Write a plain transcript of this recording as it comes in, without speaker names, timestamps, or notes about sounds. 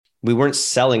we weren't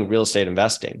selling real estate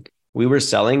investing. We were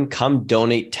selling, come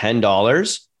donate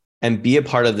 $10 and be a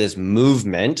part of this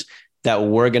movement that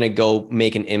we're going to go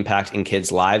make an impact in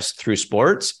kids' lives through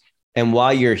sports. And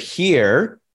while you're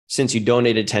here, since you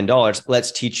donated $10,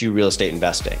 let's teach you real estate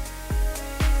investing.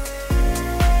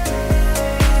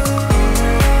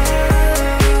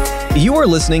 You are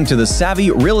listening to the Savvy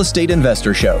Real Estate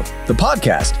Investor Show, the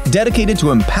podcast dedicated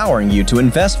to empowering you to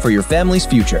invest for your family's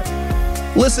future.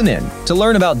 Listen in to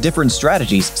learn about different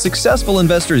strategies successful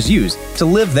investors use to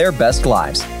live their best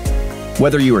lives.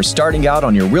 Whether you are starting out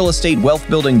on your real estate wealth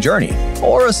building journey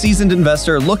or a seasoned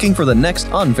investor looking for the next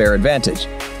unfair advantage,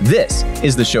 this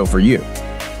is the show for you.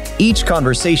 Each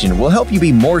conversation will help you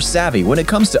be more savvy when it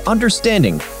comes to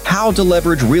understanding how to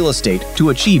leverage real estate to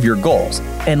achieve your goals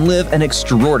and live an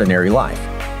extraordinary life.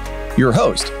 Your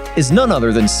host is none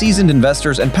other than seasoned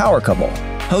investors and power couple,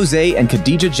 Jose and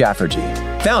Khadija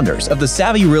Jafferji, founders of the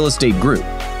Savvy Real Estate Group,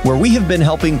 where we have been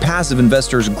helping passive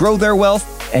investors grow their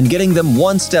wealth and getting them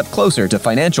one step closer to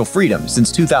financial freedom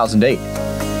since 2008.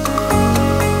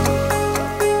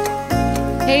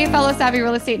 Hey, fellow Savvy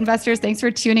Real Estate investors. Thanks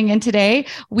for tuning in today.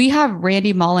 We have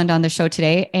Randy Molland on the show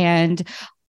today. And,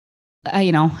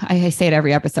 I say it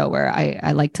every episode where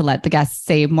I like to let the guests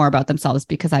say more about themselves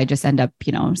because I just end up,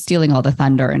 stealing all the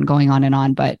thunder and going on and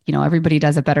on. But, everybody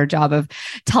does a better job of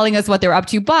telling us what they're up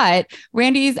to. But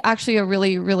Randy's actually a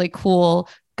really, really cool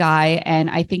guy.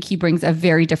 And I think he brings a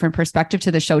very different perspective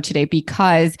to the show today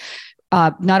because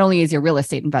not only is he a real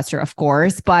estate investor, of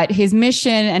course, but his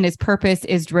mission and his purpose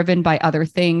is driven by other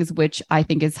things, which I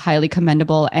think is highly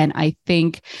commendable. And I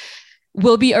think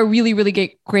will be a really,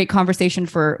 really great conversation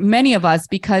for many of us,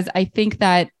 because I think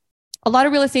that a lot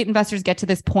of real estate investors get to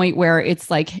this point where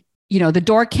it's like, the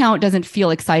door count doesn't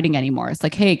feel exciting anymore. It's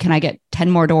like, hey, can I get 10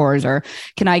 more doors, or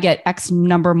can I get X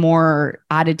number more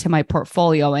added to my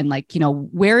portfolio? And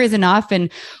where is enough, and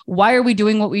why are we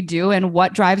doing what we do, and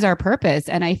what drives our purpose?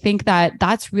 And I think that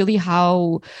that's really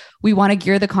how we want to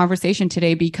gear the conversation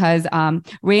today, because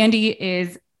Randy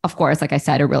is, of course, like I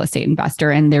said, a real estate investor,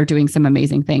 and they're doing some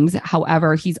amazing things.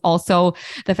 However, he's also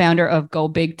the founder of Go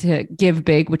Big to Give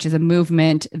Big, which is a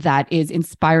movement that is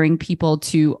inspiring people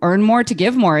to earn more, to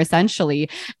give more, essentially.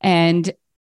 And,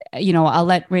 I'll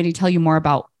let Randy tell you more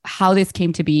about how this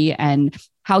came to be and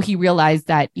how he realized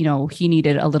that, he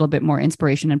needed a little bit more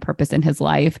inspiration and purpose in his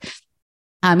life.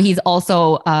 He's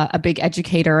also a big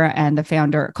educator and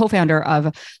the co-founder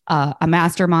of a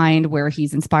mastermind where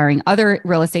he's inspiring other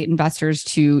real estate investors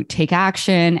to take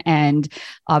action and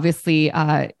obviously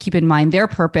keep in mind their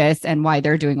purpose and why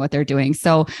they're doing what they're doing.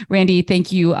 So, Randy,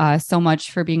 thank you so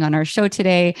much for being on our show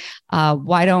today.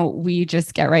 Why don't we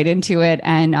just get right into it?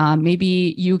 And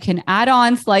maybe you can add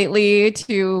on slightly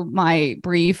to my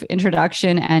brief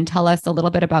introduction and tell us a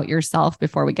little bit about yourself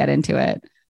before we get into it.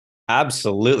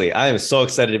 Absolutely. I am so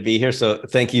excited to be here. So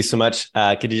thank you so much,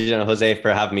 Khadija and Jose,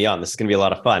 for having me on. This is going to be a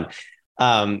lot of fun.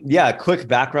 Quick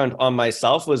background on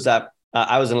myself was that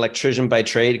I was an electrician by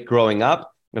trade growing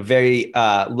up. Very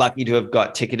lucky to have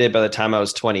got ticketed by the time I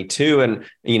was 22 and,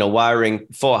 wiring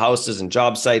full houses and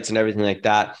job sites and everything like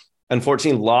that.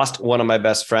 Unfortunately, lost one of my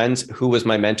best friends who was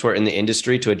my mentor in the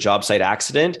industry to a job site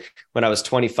accident when I was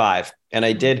 25. And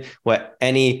I did what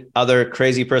any other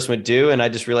crazy person would do. And I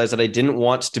just realized that I didn't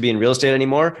want to be in real estate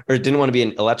anymore, or didn't want to be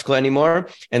in electrical anymore.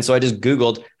 And so I just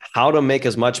Googled how to make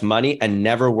as much money and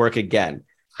never work again.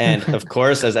 And of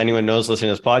course, as anyone knows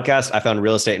listening to this podcast, I found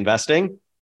real estate investing.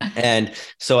 And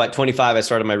so at 25, I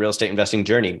started my real estate investing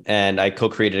journey, and I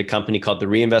co-created a company called The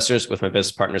Reinvestors with my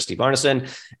business partner, Steve Arneson.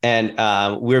 And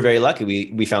we were very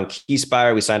lucky. We found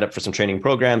KeySpire. We signed up for some training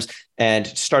programs and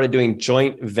started doing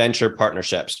joint venture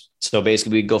partnerships. So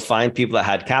basically we'd go find people that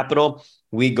had capital.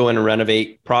 We'd go in and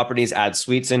renovate properties, add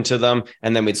suites into them,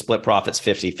 and then we'd split profits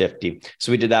 50-50.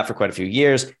 So we did that for quite a few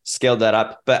years, scaled that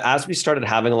up. But as we started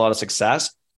having a lot of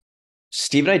success,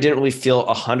 Steve and I didn't really feel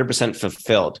 100%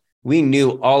 fulfilled. We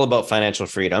knew all about financial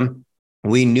freedom.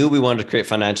 We knew we wanted to create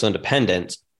financial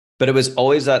independence, but it was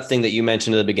always that thing that you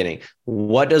mentioned at the beginning.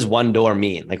 What does one door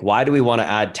mean? Like, why do we want to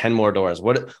add 10 more doors?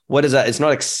 What is that? It's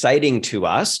not exciting to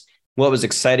us. What was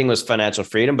exciting was financial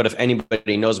freedom. But if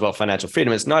anybody knows about financial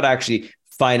freedom, it's not actually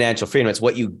financial freedom. It's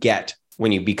what you get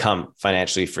when you become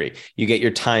financially free. You get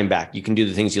your time back. You can do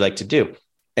the things you like to do.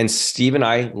 And Steve and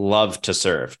I love to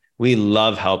serve. We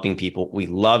love helping people. We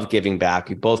love giving back.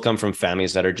 We both come from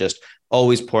families that are just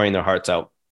always pouring their hearts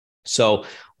out. So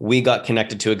we got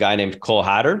connected to a guy named Cole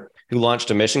Hatter, who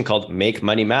launched a mission called Make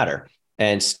Money Matter.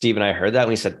 And Steve and I heard that and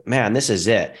we said, man, this is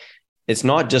it. it's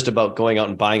not just about going out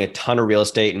and buying a ton of real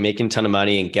estate and making a ton of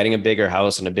money and getting a bigger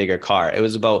house and a bigger car. It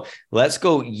was about, let's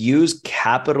go use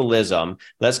capitalism.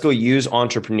 Let's go use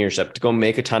entrepreneurship to go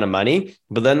make a ton of money,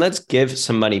 but then let's give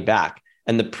some money back.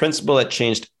 And the principle that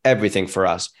changed everything for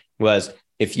us was,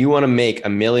 if you want to make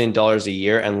 $1 million a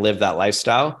year and live that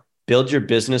lifestyle, build your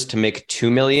business to make 2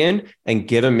 million and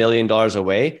give $1 million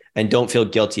away. And don't feel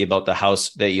guilty about the house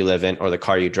that you live in or the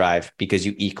car you drive, because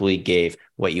you equally gave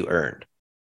what you earned.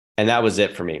 And that was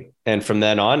it for me. And from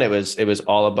then on, it was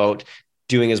all about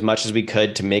doing as much as we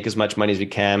could to make as much money as we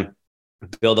can,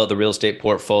 build out the real estate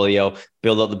portfolio,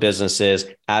 build out the businesses,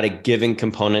 add a giving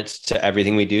component to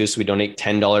everything we do. So we donate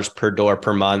 $10 per door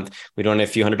per month. We donate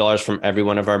a few $100s from every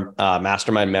one of our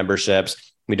mastermind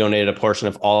memberships. We donated a portion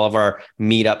of all of our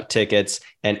meetup tickets,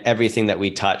 and everything that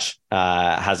we touch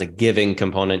has a giving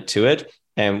component to it.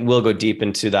 And we'll go deep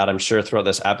into that, I'm sure, throughout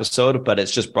this episode, but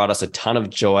it's just brought us a ton of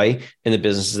joy in the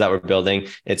businesses that we're building.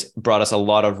 It's brought us a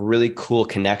lot of really cool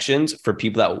connections for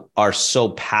people that are so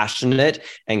passionate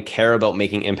and care about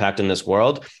making impact in this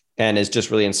world. And it's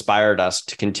just really inspired us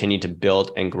to continue to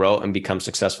build and grow and become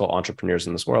successful entrepreneurs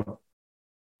in this world.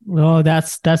 Oh,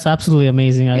 that's absolutely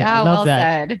amazing. I love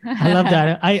that. Said. I love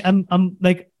that. I'm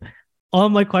like, all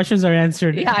my questions are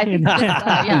answered. Yeah, I think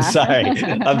I'm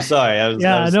sorry.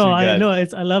 I know.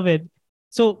 I love it.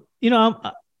 So,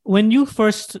 when you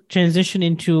first transitioned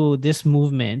into this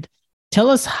movement, tell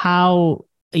us how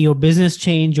your business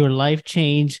changed, your life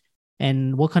changed,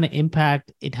 and what kind of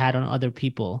impact it had on other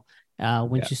people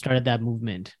when you started that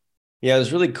movement. Yeah, it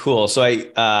was really cool. So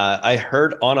I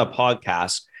heard on a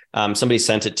podcast, somebody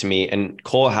sent it to me, and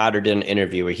Cole Hatter did an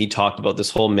interview where he talked about this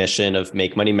whole mission of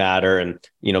make money matter and,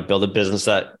 build a business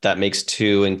that makes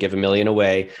 2 and give $1 million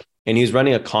away. And he was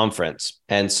running a conference.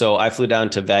 And so I flew down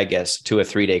to Vegas to a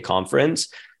 3-day conference.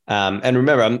 And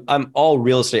remember, I'm all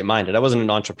real estate minded. I wasn't an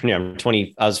entrepreneur.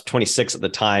 I was 26 at the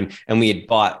time, and we had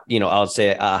bought, I would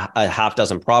say a half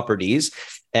dozen properties,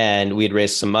 and we had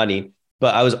raised some money.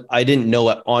 But I didn't know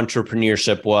what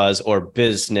entrepreneurship was or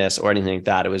business or anything like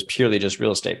that. It was purely just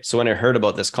real estate. So when I heard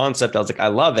about this concept, I was like, I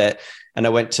love it. And I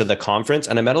went to the conference,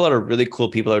 and I met a lot of really cool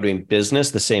people that are doing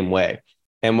business the same way.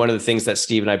 And one of the things that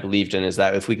Steve and I believed in is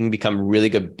that if we can become really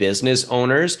good business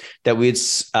owners, that we'd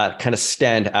kind of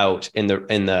stand out in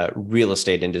the real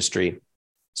estate industry.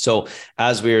 So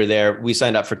as we were there, we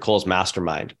signed up for Cole's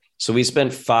mastermind. So we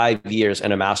spent 5 years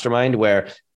in a mastermind where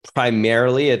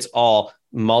primarily it's all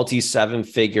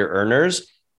multi-7-figure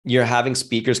earners. You're having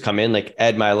speakers come in like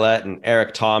Ed Milet and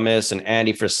Eric Thomas and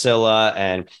Andy Frisella,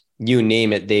 and you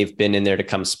name it, they've been in there to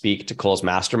come speak to Cole's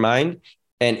mastermind.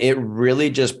 And it really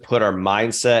just put our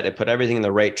mindset, it put everything in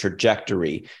the right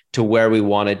trajectory to where we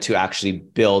wanted to actually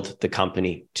build the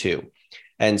company to.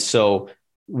 And so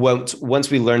once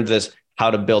we learned this, how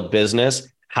to build business,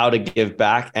 how to give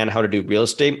back, and how to do real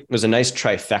estate, it was a nice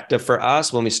trifecta for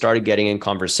us when we started getting in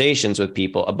conversations with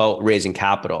people about raising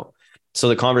capital. So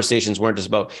the conversations weren't just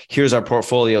about, here's our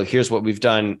portfolio, here's what we've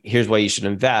done, here's why you should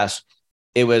invest.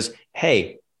 It was,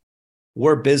 hey,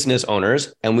 we're business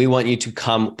owners and we want you to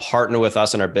come partner with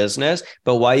us in our business.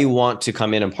 But why you want to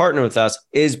come in and partner with us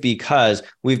is because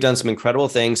we've done some incredible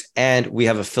things and we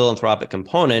have a philanthropic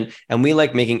component and we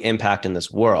like making impact in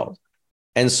this world.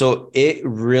 And so it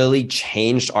really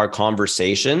changed our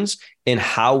conversations in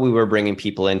how we were bringing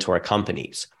people into our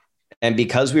companies. And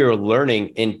because we were learning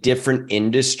in different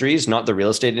industries, not the real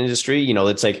estate industry,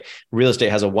 it's like real estate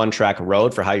has a one-track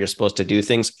road for how you're supposed to do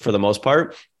things for the most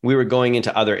part. We were going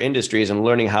into other industries and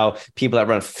learning how people that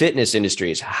run fitness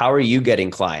industries, how are you getting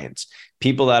clients?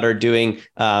 People that are doing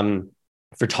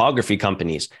photography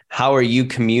companies, how are you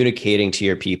communicating to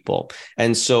your people?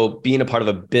 And so being a part of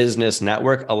a business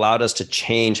network allowed us to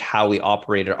change how we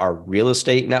operated our real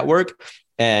estate network.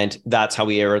 And that's how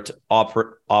we were able to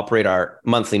operate our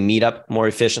monthly meetup more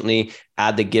efficiently,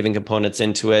 add the giving components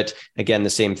into it. Again, the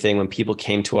same thing when people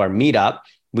came to our meetup,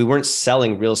 we weren't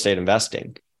selling real estate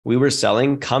investing. We were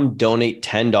selling, come donate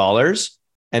 $10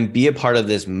 and be a part of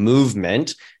this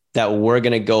movement that we're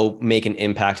going to go make an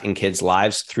impact in kids'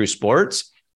 lives through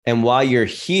sports. And while you're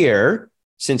here,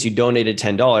 since you donated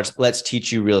 $10, let's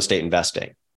teach you real estate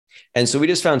investing. And so we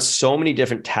just found so many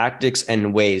different tactics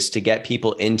and ways to get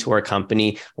people into our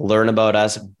company, learn about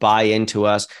us, buy into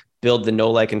us, build the know,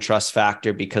 like, and trust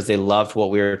factor because they loved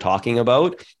what we were talking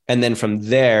about. And then from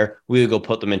there, we would go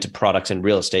put them into products in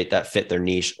real estate that fit their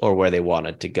niche or where they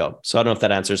wanted to go. So I don't know if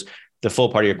that answers the full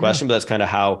part of your question, but that's kind of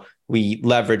how we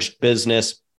leveraged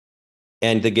business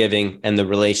and the giving and the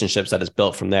relationships that is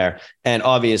built from there. And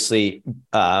obviously,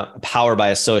 power by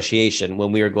association,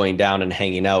 when we were going down and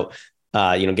hanging out,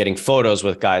 getting photos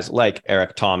with guys like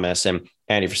Eric Thomas and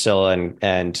Andy Frisella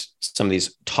and some of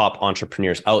these top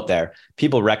entrepreneurs out there,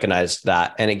 people recognized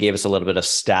that. And it gave us a little bit of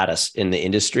status in the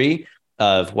industry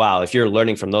of, wow, if you're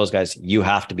learning from those guys, you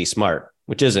have to be smart,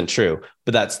 which isn't true,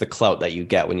 but that's the clout that you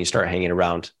get when you start hanging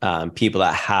around people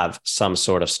that have some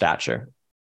sort of stature.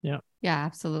 Yeah. Yeah,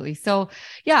 absolutely. So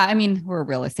yeah, I mean, we're a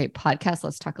real estate podcast.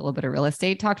 Let's talk a little bit of real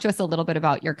estate. Talk to us a little bit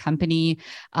about your company,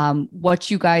 what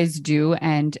you guys do.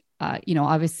 And,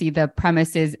 obviously the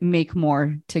premise is make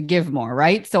more to give more,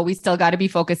 right? So we still got to be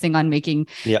focusing on making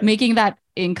that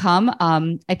income.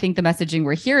 I think the messaging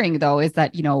we're hearing though, is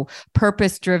that,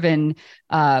 purpose-driven,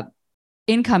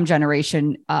 income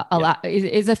generation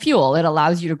is a fuel. It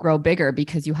allows you to grow bigger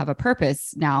because you have a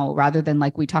purpose now, rather than,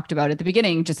 like we talked about at the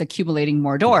beginning, just accumulating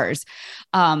more doors.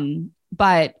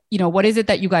 But what is it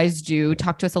that you guys do?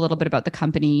 Talk to us a little bit about the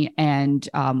company and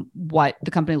what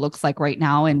the company looks like right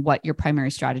now and what your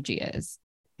primary strategy is.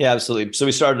 Yeah, absolutely. So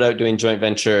we started out doing joint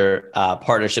venture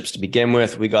partnerships to begin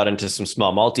with. We got into some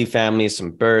small multifamilies,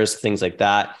 some BRRRRs, things like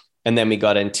that. And then we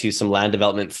got into some land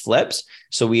development flips.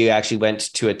 So we actually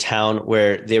went to a town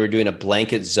where they were doing a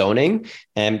blanket zoning,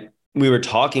 and we were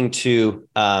talking to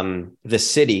the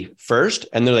city first.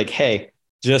 And they're like, hey,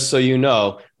 just so you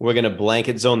know, we're going to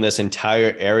blanket zone this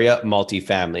entire area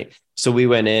multifamily. So we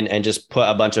went in and just put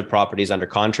a bunch of properties under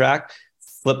contract,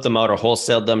 flipped them out or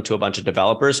wholesaled them to a bunch of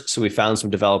developers. So we found some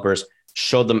developers,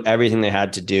 showed them everything they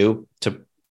had to do to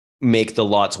make the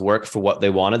lots work for what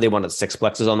they wanted. They wanted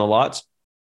sixplexes on the lots.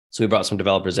 So we brought some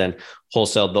developers in,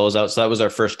 wholesaled those out. So that was our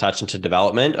first touch into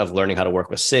development of learning how to work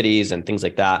with cities and things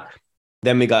like that.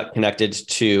 Then we got connected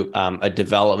to a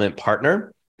development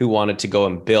partner who wanted to go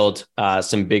and build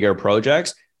some bigger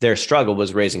projects. Their struggle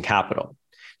was raising capital.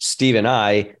 Steve and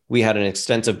I, we had an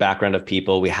extensive background of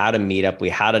people. We had a meetup, we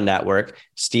had a network.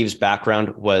 Steve's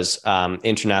background was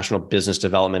international business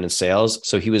development and sales.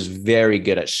 So he was very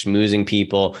good at schmoozing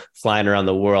people, flying around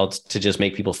the world to just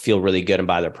make people feel really good and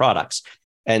buy their products.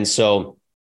 And so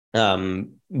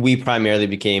we primarily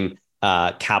became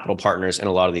capital partners in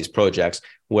a lot of these projects,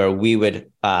 where we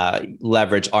would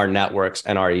leverage our networks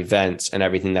and our events and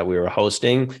everything that we were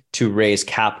hosting to raise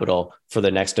capital for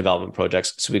the next development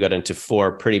projects. So we got into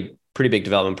 4 pretty big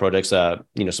development projects,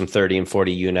 some 30 and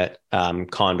 40 unit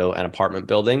condo and apartment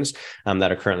buildings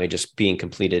that are currently just being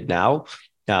completed now.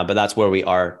 But that's where we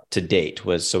are to date.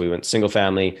 So we went single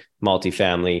family,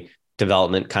 multifamily,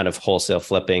 development, kind of wholesale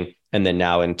flipping, and then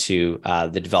now into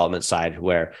the development side,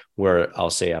 where we're, I'll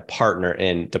say, a partner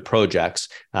in the projects,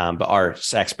 but our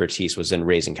expertise was in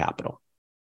raising capital.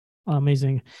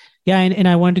 Amazing. Yeah, and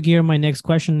I want to gear my next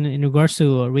question in regards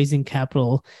to raising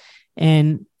capital,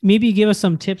 and maybe give us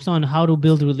some tips on how to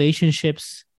build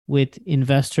relationships with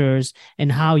investors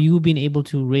and how you've been able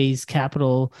to raise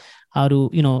capital, how to,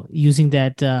 using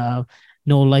that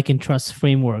know, like, and trust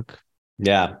framework.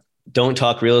 Yeah. Don't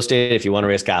talk real estate if you want to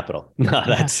raise capital. No,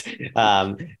 that's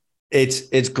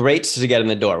it's great to get in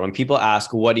the door. When people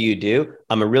ask, what do you do?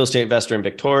 I'm a real estate investor in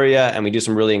Victoria, and we do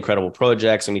some really incredible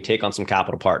projects, and we take on some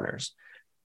capital partners.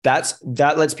 That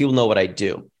lets people know what I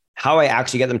do. How I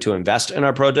actually get them to invest in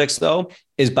our projects, though,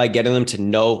 is by getting them to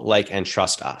know, like, and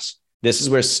trust us. This is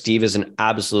where Steve is an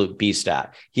absolute beast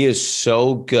at. He is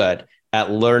so good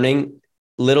at learning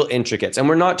little intricates. And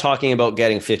we're not talking about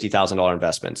getting $50,000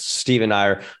 investments. Steve and I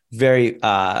are very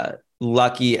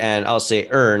lucky, and I'll say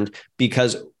earned,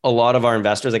 because a lot of our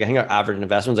investors, like, I think our average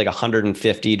investment is like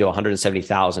 $150,000 to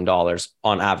 $170,000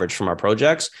 on average from our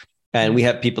projects. And we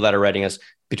have people that are writing us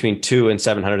between $200,000 and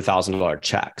 $700,000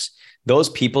 checks. Those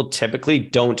people typically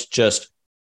don't just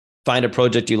find a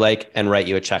project you like and write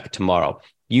you a check tomorrow.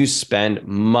 You spend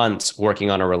months working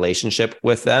on a relationship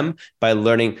with them by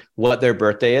learning what their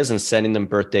birthday is and sending them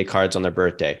birthday cards on their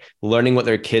birthday, learning what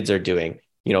their kids are doing.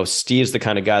 Steve's the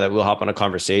kind of guy that will hop on a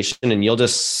conversation, and you'll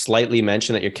just slightly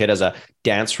mention that your kid has a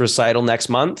dance recital next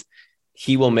month.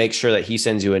 He will make sure that he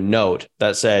sends you a note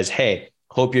that says, hey,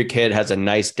 hope your kid has a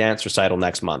nice dance recital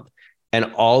next month. And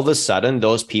all of a sudden,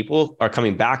 those people are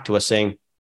coming back to us saying,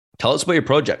 tell us about your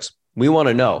projects. We want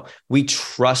to know. We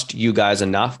trust you guys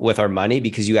enough with our money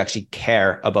because you actually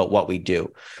care about what we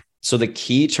do. So the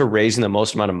key to raising the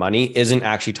most amount of money isn't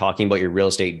actually talking about your real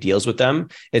estate deals with them.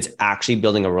 It's actually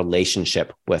building a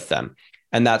relationship with them.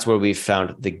 And that's where we've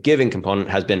found the giving component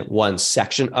has been one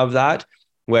section of that,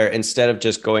 where instead of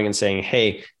just going and saying,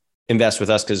 hey, invest with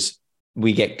us because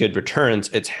we get good returns,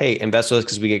 it's, hey, invest with us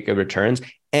because we get good returns.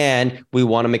 And we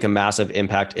want to make a massive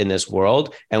impact in this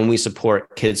world. And we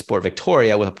support Kids Sport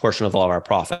Victoria with a portion of all of our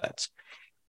profits.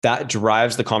 That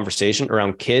drives the conversation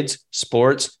around kids,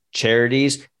 sports,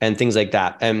 charities, and things like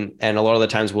that. And a lot of the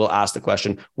times we'll ask the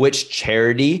question, which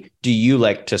charity do you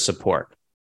like to support?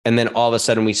 And then all of a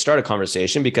sudden we start a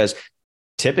conversation, because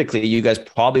typically you guys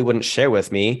probably wouldn't share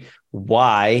with me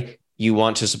why you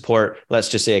want to support, let's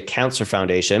just say, a cancer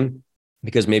foundation,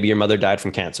 because maybe your mother died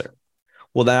from cancer.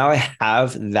 Well, now I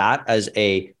have that as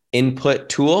a input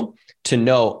tool to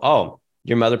know, oh,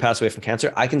 your mother passed away from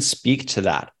cancer. I can speak to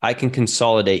that. I can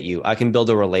consolidate you. I can build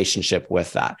a relationship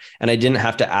with that. And I didn't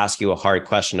have to ask you a hard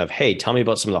question of, hey, tell me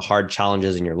about some of the hard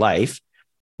challenges in your life.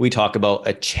 We talk about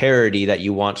a charity that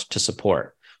you want to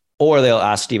support. Or they'll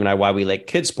ask Steve and I why we like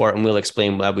kids sport, and we'll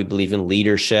explain why we believe in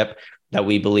leadership, that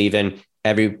we believe in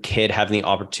every kid having the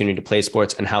opportunity to play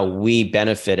sports, and how we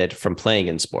benefited from playing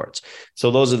in sports. So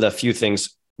those are the few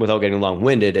things, without getting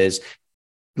long-winded, is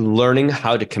learning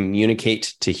how to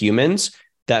communicate to humans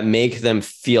that make them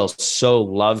feel so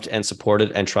loved and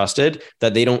supported and trusted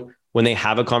that they don't, when they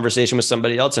have a conversation with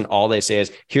somebody else and all they say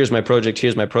is, here's my project,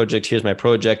 here's my project, here's my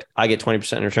project, I get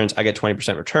 20% returns, I get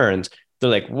 20% returns. They're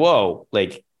like, whoa,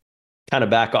 like, kind of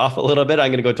back off a little bit. I'm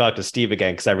going to go talk to Steve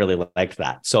again, because I really liked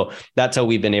that. So that's how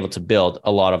we've been able to build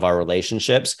a lot of our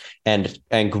relationships and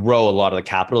grow a lot of the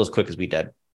capital as quick as we did.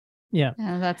 Yeah.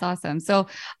 That's awesome. So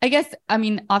I guess, I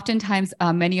mean, oftentimes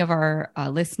many of our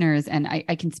listeners, and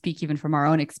I can speak even from our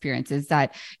own experiences,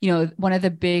 that, one of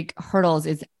the big hurdles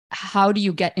is, how do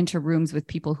you get into rooms with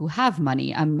people who have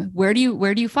money? Where do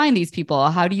you find these people?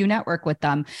 How do you network with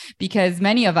them? Because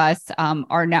many of us,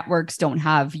 our networks don't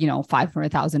have,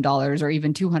 $500,000 or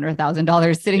even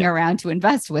 $200,000 sitting around to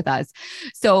invest with us.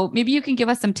 So maybe you can give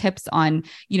us some tips on,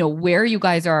 where you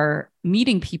guys are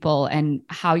meeting people and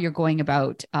how you're going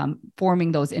about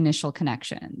forming those initial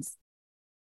connections.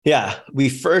 Yeah, we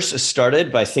first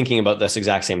started by thinking about this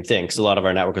exact same thing, because a lot of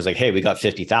our network was like, hey, we got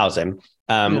 50,000.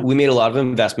 We made a lot of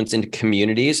investments into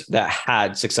communities that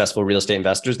had successful real estate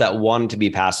investors that wanted to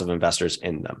be passive investors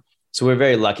in them. So we're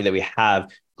very lucky that we have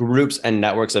groups and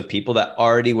networks of people that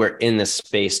already were in this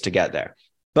space to get there.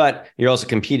 But you're also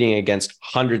competing against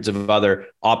hundreds of other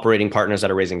operating partners that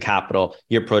are raising capital.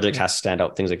 Your project has to stand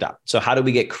out, things like that. So how do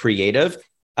we get creative?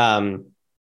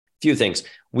 Few things.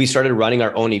 We started running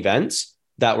our own events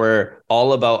that were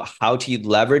all about how to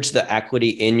leverage the equity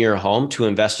in your home to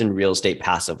invest in real estate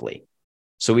passively.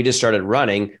 So we just started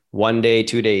running 1-day,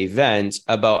 2-day events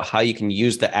about how you can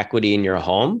use the equity in your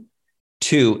home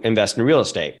to invest in real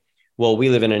estate. Well, we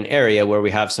live in an area where we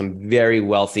have some very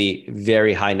wealthy,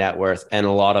 very high net worth, and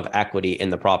a lot of equity in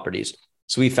the properties.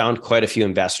 So we found quite a few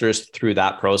investors through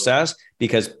that process,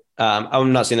 because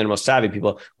I'm not saying they're the most savvy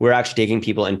people. We're actually taking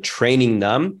people and training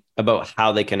them about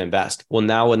how they can invest. Well,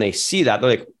 now when they see that, they're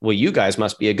like, well, you guys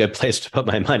must be a good place to put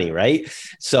my money, right?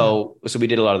 So we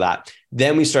did a lot of that.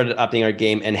 Then we started upping our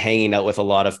game and hanging out with a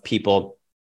lot of people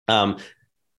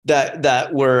that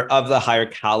were of the higher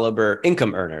caliber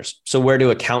income earners. So where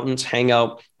do accountants hang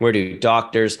out? Where do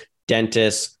doctors,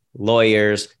 dentists,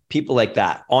 lawyers, people like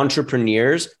that?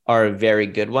 Entrepreneurs are a very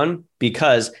good one,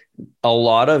 because a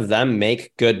lot of them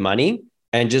make good money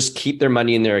and just keep their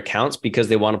money in their accounts because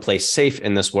they want to play safe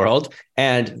in this world.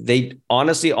 And they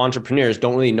honestly, entrepreneurs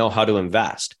don't really know how to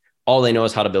invest. All they know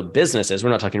is how to build businesses.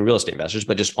 We're not talking real estate investors,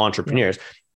 but just entrepreneurs. Yeah.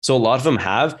 So a lot of them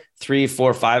have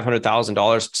 $300,000, $400,000,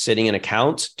 $500,000 sitting in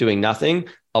accounts doing nothing.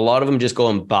 A lot of them just go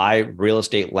and buy real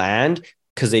estate land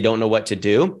because they don't know what to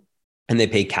do, and they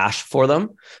pay cash for them.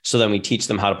 So then we teach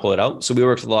them how to pull it out. So we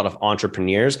work with a lot of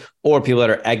entrepreneurs or people that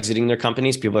are exiting their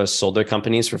companies, people that have sold their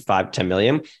companies for 5, 10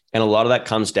 million. And a lot of that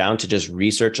comes down to just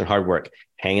research and hard work,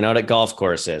 hanging out at golf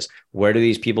courses. Where do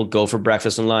these people go for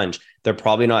breakfast and lunch? They're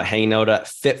probably not hanging out at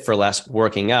Fit for Less,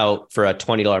 working out for a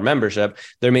 $20 membership.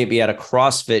 They may be at a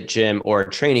CrossFit gym or a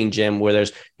training gym where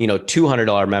there's,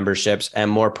 $200 memberships and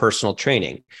more personal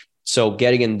training. So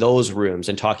getting in those rooms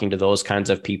and talking to those kinds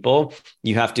of people,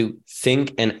 you have to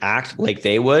think and act like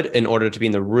they would in order to be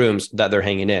in the rooms that they're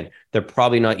hanging in. They're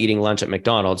probably not eating lunch at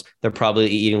McDonald's. They're probably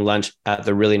eating lunch at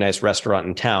the really nice restaurant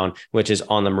in town, which is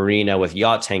on the marina with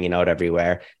yachts hanging out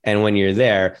everywhere. And when you're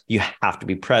there, you have to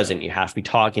be present. You have to be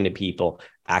talking to people,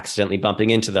 accidentally bumping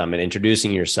into them and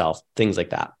introducing yourself, things like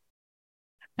that.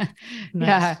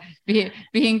 Nice. Yeah.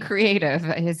 Being creative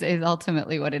is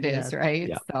ultimately what it is, right?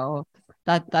 Yeah. So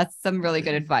that's some really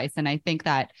good advice. And I think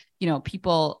that,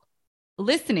 people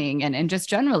listening and just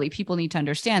generally people need to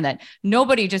understand that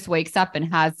nobody just wakes up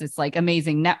and has this like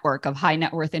amazing network of high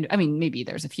net worth. I mean, maybe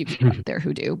there's a few people out there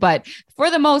who do, but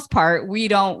for the most part,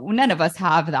 none of us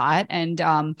have that.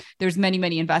 And there's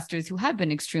many investors who have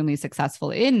been extremely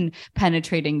successful in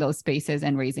penetrating those spaces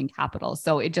and raising capital.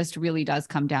 So it just really does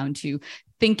come down to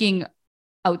thinking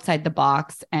outside the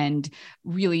box and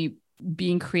really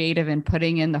being creative and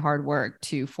putting in the hard work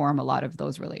to form a lot of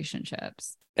those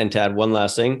relationships. And to add one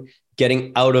last thing,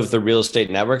 getting out of the real estate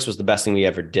networks was the best thing we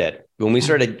ever did. When we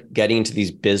started getting into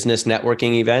these business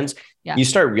networking events, you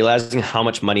start realizing how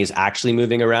much money is actually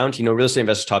moving around. You know, real estate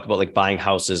investors talk about like buying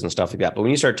houses and stuff like that. But when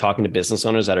you start talking to business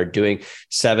owners that are doing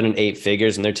 7 and 8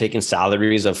 figures and they're taking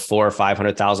salaries of $400,000 or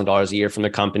 $500,000 a year from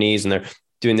their companies and they're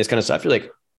doing this kind of stuff, you're like,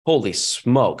 holy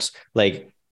smokes,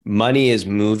 like money is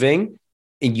moving.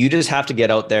 And you just have to get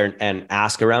out there and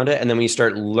ask around it. And then when you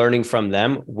start learning from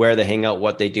them, where they hang out,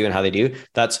 what they do and how they do,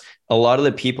 that's a lot of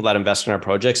the people that invest in our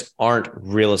projects aren't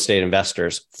real estate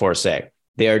investors per se.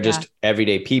 They are just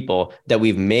everyday people that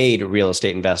we've made real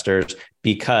estate investors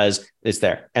because it's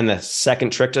there. And the second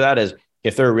trick to that is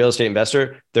if they're a real estate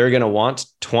investor, they're going to want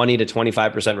 20 to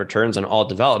 25% returns on all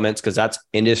developments because that's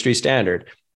industry standard.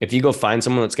 If you go find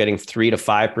someone that's getting 3 to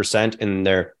 5% in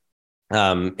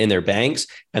their banks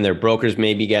and their brokers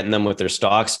may be getting them with their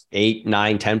stocks 8,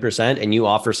 9, 10%, and you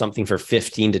offer something for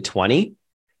 15 to 20,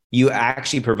 you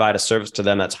actually provide a service to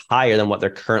them that's higher than what they're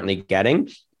currently getting,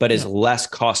 but is less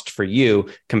cost for you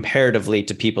comparatively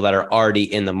to people that are already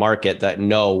in the market that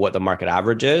know what the market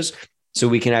average is. So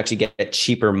we can actually get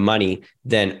cheaper money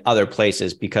than other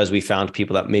places because we found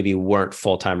people that maybe weren't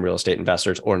full-time real estate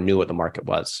investors or knew what the market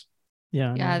was.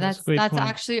 Yeah, that's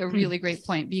actually a really great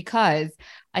point, because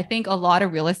I think a lot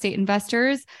of real estate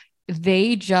investors,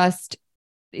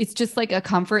 it's just like a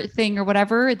comfort thing or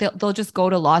whatever. They'll just go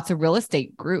to lots of real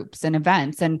estate groups and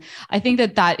events. And I think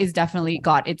that is definitely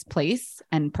got its place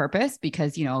and purpose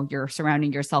because, you know, you're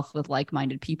surrounding yourself with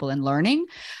like-minded people and learning.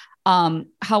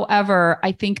 However,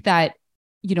 I think that,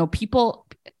 you know, people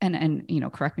and, you know,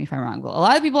 correct me if I'm wrong, but a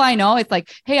lot of people I know, it's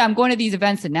like, hey, I'm going to these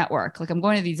events to network. Like I'm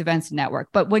going to these events to network.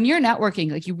 But when you're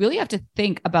networking, like you really have to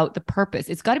think about the purpose.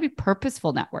 It's got to be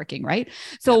purposeful networking, right?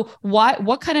 So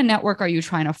what kind of network are you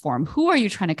trying to form? Who are you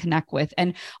trying to connect with?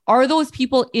 And are those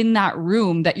people in that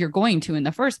room that you're going to in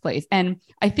the first place? And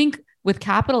I think with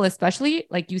capital, especially,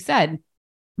 like you said,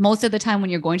 most of the time when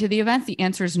you're going to the events, the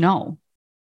answer is no.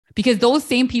 Because those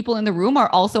same people in the room are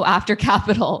also after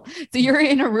capital. So you're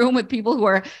in a room with people who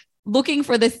are looking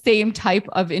for the same type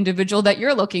of individual that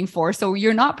you're looking for. So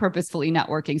you're not purposefully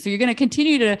networking. So you're going to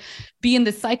continue to be in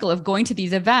this cycle of going to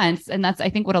these events. And that's, I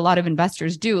think, what a lot of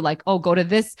investors do. Like, oh, go to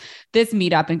this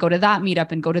meetup and go to that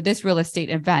meetup and go to this real estate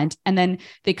event. And then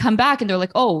they come back and they're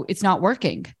like, oh, it's not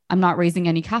working. I'm not raising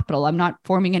any capital. I'm not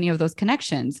forming any of those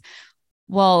connections.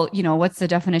 Well, you know, what's the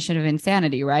definition of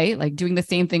insanity, right? Like doing the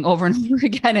same thing over and over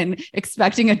again and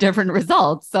expecting a different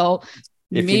result. So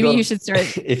you should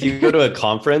start. If you go to a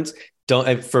conference,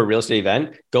 for a real estate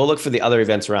event, go look for the other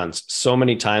events around. So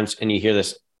many times, and you hear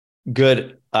this,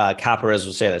 good capitalist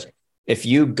will say this. If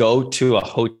you go to a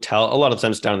hotel, a lot of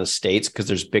times down in the States, because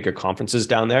there's bigger conferences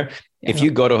down there. Yeah. If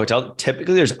you go to a hotel,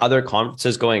 typically there's other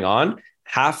conferences going on.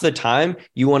 Half the time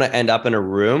you want to end up in a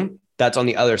room that's on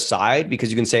the other side, because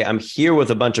you can say, I'm here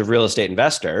with a bunch of real estate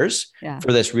investors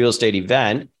for this real estate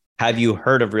event. Have you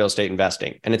heard of real estate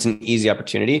investing? And it's an easy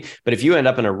opportunity. But if you end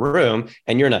up in a room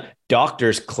and you're in a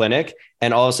doctor's clinic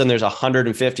and all of a sudden there's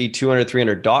 150, 200,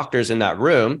 300 doctors in that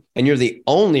room, and you're the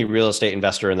only real estate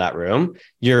investor in that room,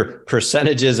 your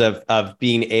percentages of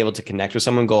being able to connect with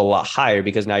someone go a lot higher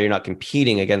because now you're not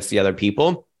competing against the other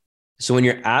people. So when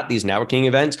you're at these networking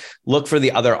events, look for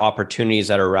the other opportunities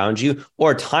that are around you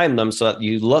or time them so that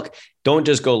you don't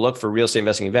just go look for real estate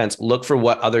investing events, look for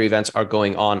what other events are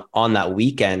going on that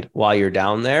weekend while you're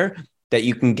down there, that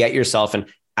you can get yourself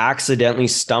and accidentally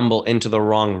stumble into the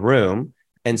wrong room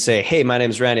and say, hey, my name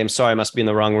is Randy. I'm sorry, I must be in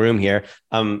the wrong room here.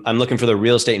 I'm looking for the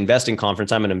real estate investing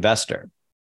conference. I'm an investor.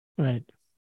 Right.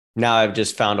 Now I've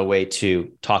just found a way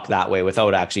to talk that way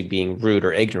without actually being rude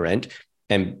or ignorant.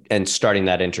 And starting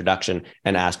that introduction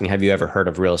and asking, have you ever heard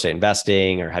of real estate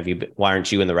investing, or why aren't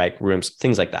you in the right rooms?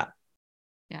 Things like that.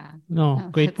 Yeah. No,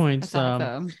 great points.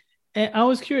 Awesome. I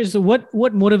was curious, what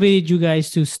motivated you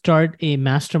guys to start a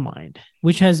mastermind,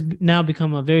 which has now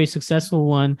become a very successful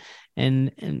one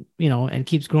and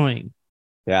keeps growing?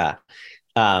 Yeah.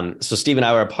 So Steve and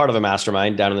I were a part of a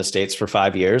mastermind down in the States for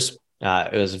 5 years.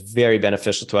 It was very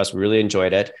beneficial to us. We really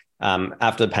enjoyed it.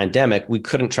 After the pandemic, we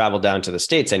couldn't travel down to the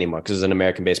States anymore because it's an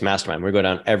American-based mastermind. We go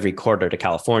down every quarter to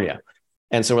California.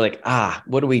 And so we're like,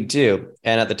 what do we do?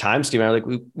 And at the time, Steve and I were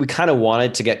like, we kind of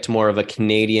wanted to get to more of a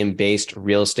Canadian-based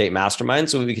real estate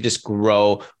mastermind so we could just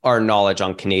grow our knowledge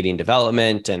on Canadian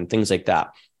development and things like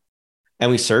that. And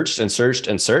we searched and searched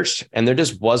and searched, and there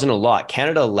just wasn't a lot.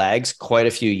 Canada lags quite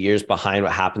a few years behind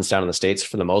what happens down in the States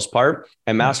for the most part.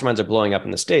 And masterminds are blowing up in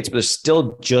the States, but they're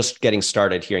still just getting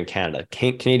started here in Canada.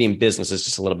 Canadian business is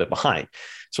just a little bit behind.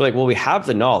 So we're like, well, we have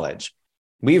the knowledge.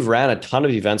 We've ran a ton of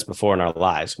events before in our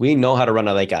lives. We know how to run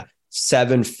a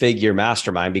 7-figure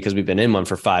mastermind because we've been in one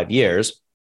for 5 years.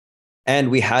 and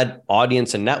we had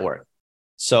audience and network.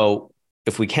 So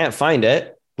if we can't find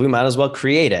it, we might as well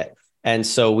create it. And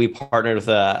so we partnered with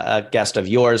a guest of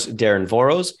yours, Darren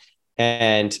Voros.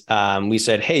 And we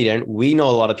said, hey, Darren, we know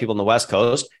a lot of people on the West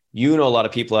Coast. You know a lot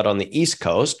of people out on the East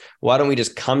Coast. Why don't we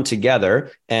just come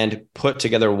together and put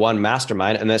together one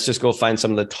mastermind? And let's just go find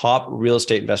some of the top real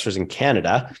estate investors in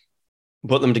Canada,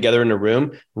 put them together in a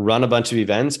room, run a bunch of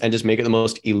events, and just make it the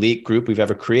most elite group we've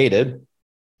ever created,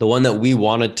 the one that we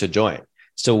wanted to join.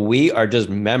 So we are just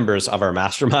members of our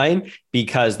mastermind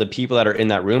because the people that are in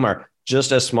that room are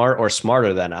just as smart or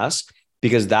smarter than us,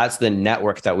 because that's the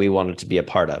network that we wanted to be a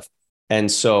part of. And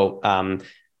so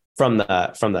from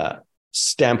the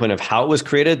standpoint of how it was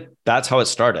created, that's how it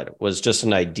started. It was just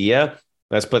an idea.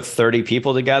 Let's put 30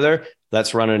 people together.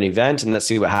 Let's run an event and let's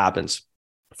see what happens.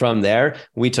 From there,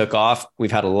 we took off.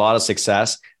 We've had a lot of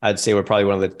success. I'd say we're probably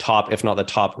one of the top, if not the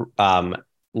top,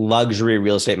 luxury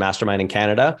real estate mastermind in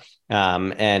Canada.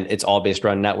 And it's all based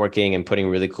around networking and putting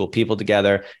really cool people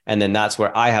together. And then that's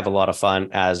where I have a lot of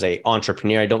fun as an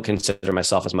entrepreneur. I don't consider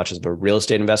myself as much as a real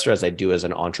estate investor as I do as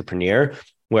an entrepreneur,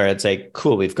 where it's like,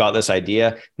 cool, we've got this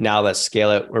idea. Now let's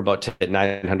scale it. We're about to hit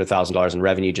 $900,000 in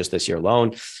revenue just this year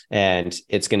alone. And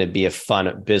it's going to be a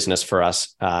fun business for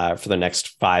us for the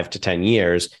next 5 to 10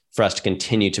 years for us to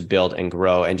continue to build and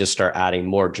grow and just start adding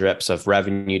more drips of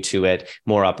revenue to it,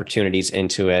 more opportunities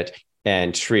into it,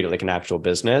 and treat it like an actual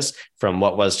business, from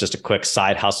what was just a quick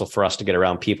side hustle for us to get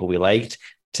around people we liked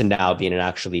to now being an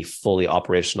actually fully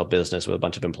operational business with a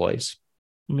bunch of employees.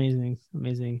 Amazing.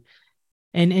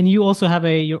 And you also have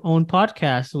your own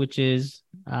podcast, which is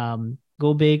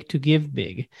Go Big to Give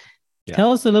Big. Yeah.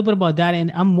 Tell us a little bit about that.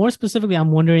 And I'm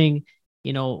wondering,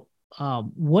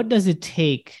 what does it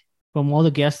take from all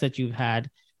the guests that you've had?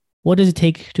 What does it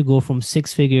take to go from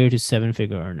 6-figure to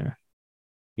 7-figure earner?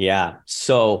 Yeah.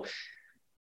 So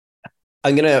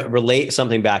I'm going to relate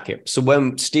something back here. So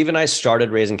when Steve and I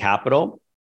started raising capital,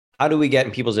 how do we get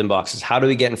in people's inboxes? How do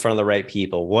we get in front of the right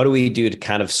people? What do we do to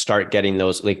kind of start getting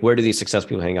those? Like, where do these successful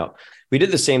people hang out? We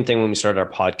did the same thing when we started our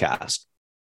podcast.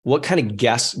 What kind of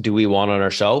guests do we want on our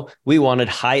show? We wanted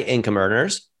high income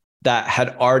earners that had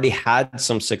already had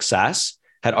some success,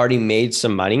 had already made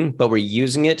some money, but were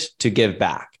using it to give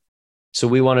back. So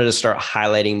we wanted to start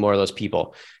highlighting more of those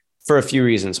people for a few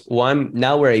reasons. One,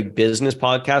 now we're a business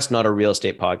podcast, not a real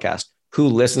estate podcast. Who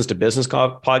listens to business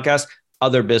podcasts?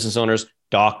 Other business owners,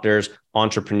 doctors,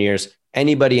 entrepreneurs,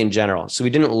 anybody in general. So we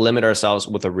didn't limit ourselves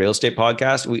with a real estate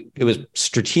podcast. It was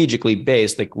strategically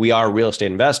based, like we are real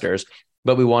estate investors,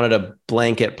 but we wanted a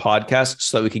blanket podcast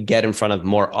so that we could get in front of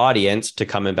more audience to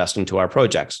come invest into our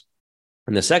projects.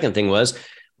 And the second thing was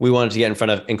we wanted to get in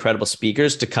front of incredible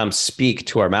speakers to come speak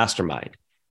to our mastermind.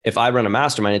 If I run a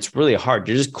mastermind, it's really hard.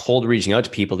 You're just cold reaching out to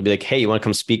people to be like, hey, you want to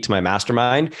come speak to my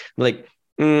mastermind? I'm like,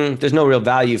 there's no real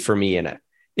value for me in it.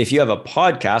 If you have a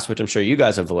podcast, which I'm sure you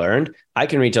guys have learned, I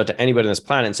can reach out to anybody on this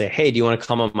planet and say, hey, do you want to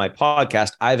come on my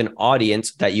podcast? I have an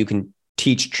audience that you can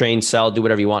teach, train, sell, do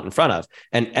whatever you want in front of.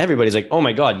 And everybody's like, oh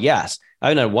my God, yes. I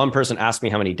haven't had one person ask me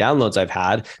how many downloads I've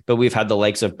had, but we've had the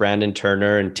likes of Brandon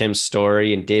Turner and Tim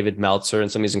Story and David Meltzer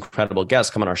and some of these incredible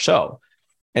guests come on our show.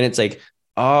 And it's like,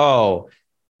 oh,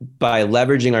 by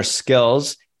leveraging our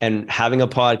skills and having a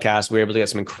podcast, we're able to get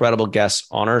some incredible guests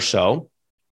on our show.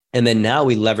 And then now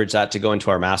we leverage that to go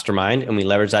into our mastermind, and we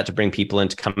leverage that to bring people in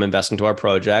to come invest into our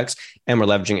projects. And we're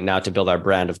leveraging it now to build our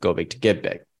brand of Go Big to Give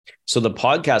Big. So the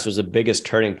podcast was the biggest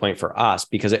turning point for us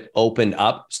because it opened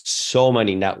up so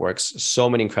many networks, so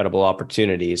many incredible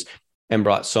opportunities, and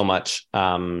brought so much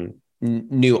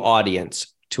new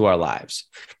audience to our lives.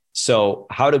 So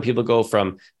how do people go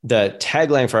from the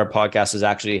tagline for our podcast is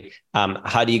actually,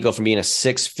 how do you go from being a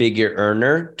 6-figure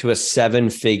earner to a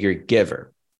 7-figure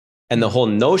giver? And the whole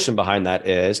notion behind that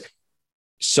is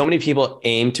so many people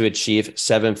aim to achieve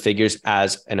 7 figures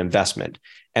as an investment.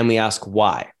 And we ask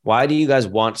why? Why do you guys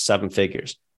want 7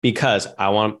 figures? Because I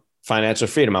want financial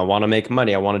freedom. I want to make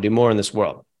money. I want to do more in this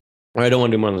world. Or I don't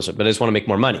want to do more in this world, but I just want to make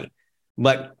more money.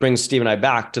 What brings Steve and I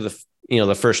back to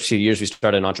the first 2 years we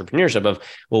started entrepreneurship of,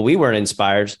 well, we weren't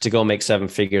inspired to go make 7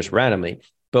 figures randomly.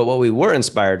 But what we were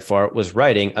inspired for was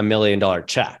writing $1 million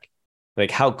check.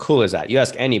 Like, how cool is that? You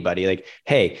ask anybody, like,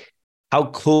 hey, how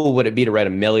cool would it be to write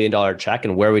 $1 million check,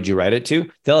 and where would you write it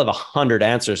to? They'll have 100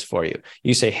 answers for you.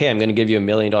 You say, hey, I'm going to give you $1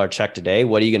 million check today.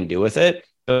 What are you going to do with it?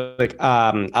 They're like,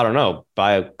 I don't know,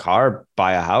 buy a car,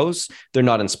 buy a house. They're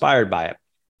not inspired by it.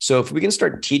 So if we can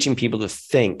start teaching people to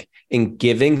think in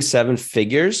giving 7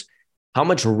 figures, how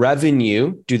much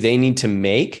revenue do they need to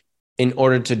make in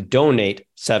order to donate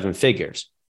 7 figures?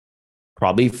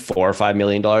 Probably $4 or $5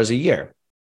 million a year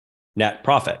net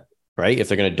profit. Right? If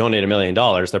they're going to donate $1 million,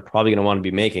 they're probably going to want to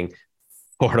be making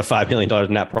 $4 to $5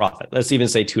 million net profit. Let's even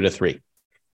say 2 to 3.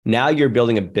 Now you're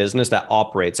building a business that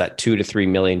operates at $2 to $3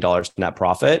 million net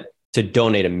profit to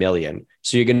donate $1 million.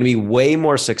 So you're going to be way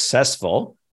more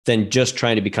successful than just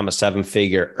trying to become a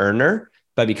 7-figure earner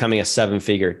by becoming a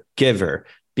 7-figure giver,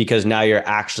 because now you're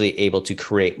actually able to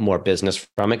create more business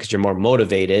from it because you're more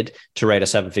motivated to write a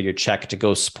 7-figure check to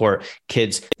go support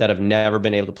kids that have never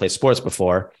been able to play sports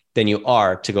before than you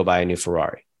are to go buy a new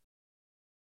Ferrari.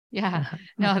 Yeah,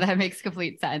 no, that makes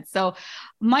complete sense. So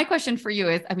my question for you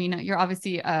is, I mean, you're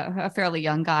obviously a fairly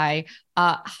young guy.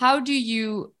 How do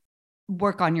you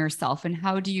work on yourself and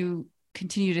how do you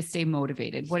continue to stay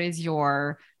motivated? What is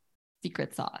your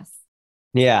secret sauce?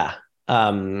 Yeah.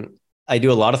 I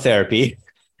do a lot of therapy.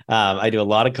 I do a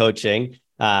lot of coaching.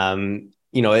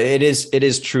 It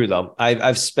is true though.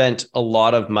 I've spent a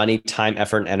lot of money, time,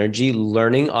 effort, and energy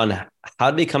learning on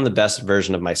how to become the best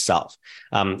version of myself.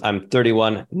 I'm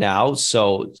 31 now,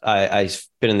 so I've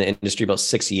been in the industry about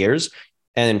 6 years.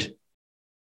 And,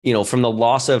 from the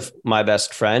loss of my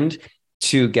best friend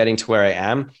to getting to where I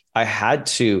am, I had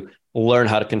to learn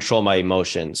how to control my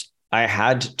emotions. I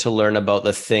had to learn about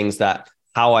the things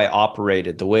how I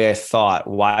operated, the way I thought.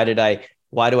 Why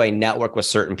do I network with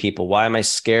certain people? Why am I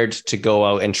scared to go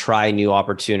out and try new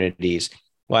opportunities?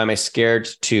 Why am I scared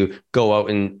to go out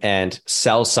and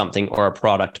sell something or a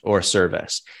product or a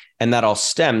service? And that all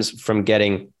stems from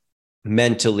getting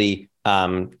mentally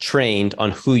trained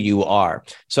on who you are.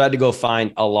 So I had to go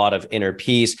find a lot of inner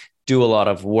peace, do a lot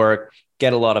of work,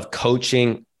 get a lot of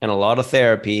coaching and a lot of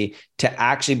therapy to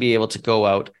actually be able to go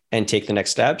out and take the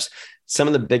next steps. Some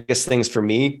of the biggest things for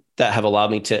me that have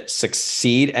allowed me to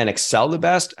succeed and excel the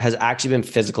best has actually been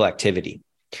physical activity.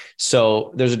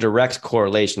 So there's a direct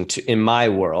correlation in my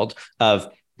world of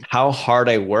how hard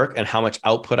I work and how much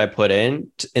output I put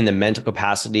in the mental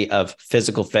capacity of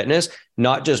physical fitness,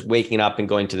 not just waking up and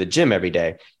going to the gym every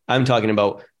day. I'm talking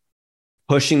about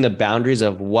pushing the boundaries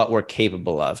of what we're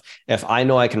capable of. If I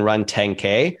know I can run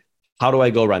 10K, how do I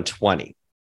go run 20?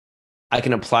 I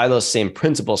can apply those same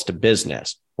principles to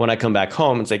business. When I come back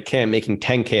home, it's like, okay, I'm making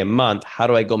 10K a month. How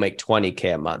do I go make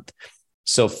 20K a month?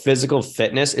 So physical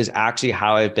fitness is actually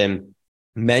how I've been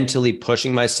mentally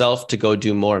pushing myself to go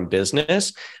do more in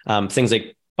business. Things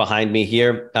like behind me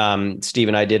here, Steve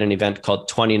and I did an event called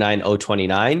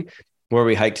 29029, where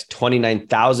we hiked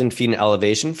 29,000 feet in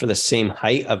elevation for the same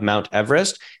height of Mount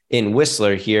Everest in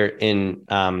Whistler here in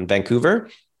Vancouver.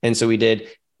 And so we did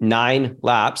 9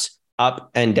 laps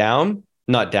up and down,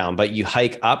 not down, but you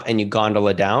hike up and you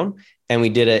gondola down. And we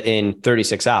did it in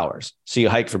 36 hours. So you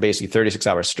hike for basically 36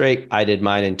 hours straight. I did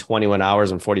mine in 21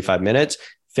 hours and 45 minutes,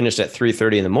 finished at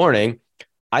 3:30 in the morning.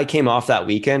 I came off that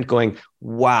weekend going,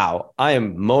 wow, I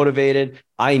am motivated.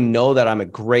 I know that I'm a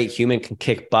great human, can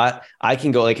kick butt. I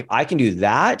can go, if I can do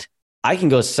that, I can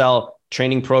go sell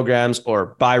training programs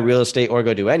or buy real estate or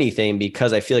go do anything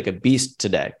because I feel like a beast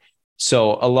today.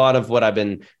 So a lot of what I've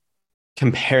been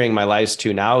comparing my lives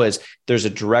to now is there's a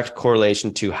direct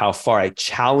correlation to how far I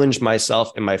challenge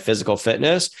myself in my physical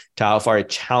fitness to how far I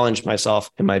challenge myself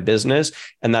in my business.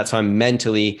 And that's how I'm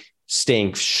mentally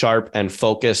staying sharp and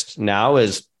focused now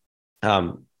is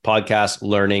podcast,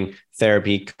 learning,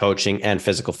 therapy, coaching, and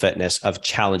physical fitness of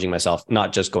challenging myself,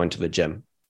 not just going to the gym.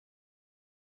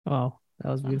 Oh, that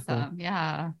was beautiful. Awesome.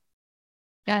 Yeah.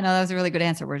 Yeah, no, that was a really good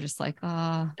answer. We're just like,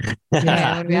 yeah,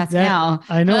 what do we ask now?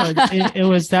 I know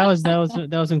that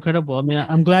was incredible. I mean,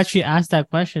 I'm glad she asked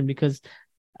that question because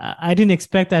I didn't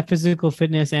expect that physical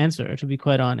fitness answer, to be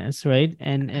quite honest, right?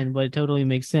 But it totally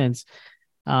makes sense.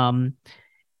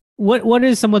 What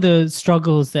is some of the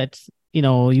struggles that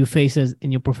you face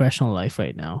in your professional life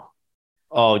right now?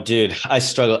 Oh, dude, I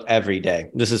struggle every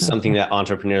day. This is something that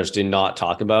entrepreneurs do not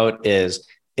talk about.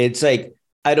 It's like,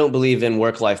 I don't believe in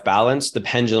work-life balance. The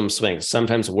pendulum swings.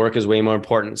 Sometimes work is way more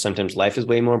important. Sometimes life is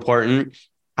way more important.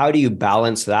 How do you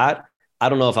balance that? I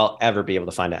don't know if I'll ever be able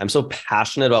to find it. I'm so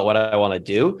passionate about what I want to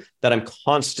do that I'm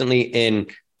constantly in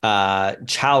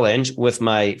challenge with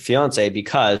my fiance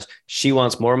because she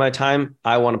wants more of my time.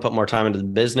 I want to put more time into the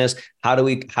business. How do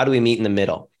we meet in the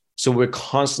middle? So we're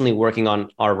constantly working on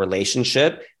our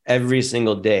relationship every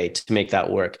single day to make that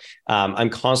work.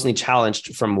 I'm constantly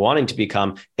challenged from wanting to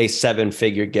become a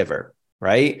 7-figure giver,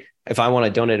 right? If I want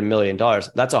to donate $1 million,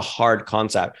 that's a hard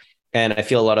concept. And I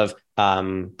feel a lot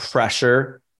of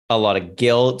pressure, a lot of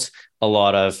guilt, a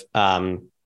lot of,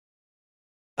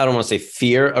 I don't want to say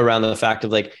fear around the fact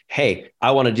of like, hey,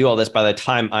 I want to do all this by the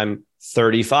time I'm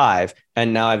 35.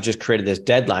 And now I've just created this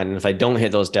deadline. And if I don't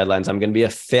hit those deadlines, I'm going to be a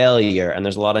failure. And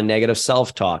there's a lot of negative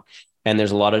self-talk. And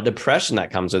there's a lot of depression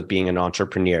that comes with being an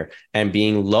entrepreneur and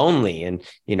being lonely and,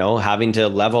 having to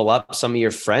level up some of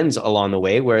your friends along the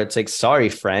way, where it's like, sorry,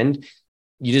 friend,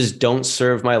 you just don't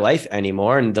serve my life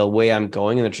anymore. And the way I'm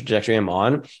going and the trajectory I'm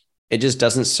on, it just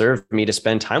doesn't serve me to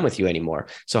spend time with you anymore.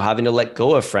 So having to let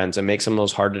go of friends and make some of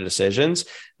those harder decisions.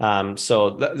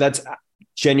 That's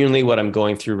genuinely what I'm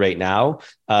going through right now.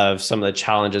 Of some of the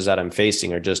challenges that I'm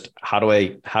facing are just how do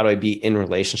I be in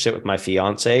relationship with my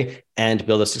fiance and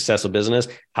build a successful business?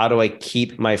 How do I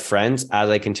keep my friends as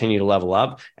I continue to level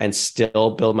up and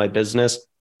still build my business?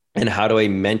 And how do I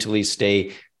mentally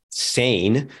stay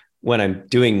sane when I'm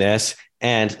doing this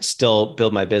and still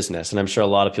build my business? And I'm sure a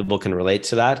lot of people can relate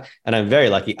to that. And I'm very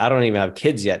lucky. I don't even have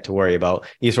kids yet to worry about.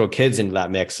 You throw kids into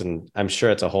that mix, and I'm sure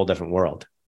it's a whole different world.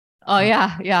 Oh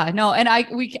yeah. Yeah. No. And I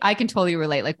can totally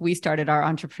relate. Like, we started our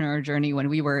entrepreneur journey when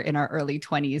we were in our early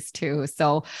 20s too.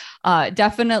 So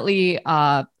definitely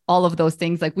all of those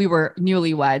things. Like, we were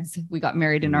newlyweds. We got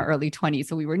married in our early 20s.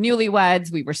 So we were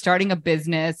newlyweds. We were starting a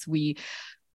business. We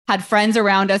had friends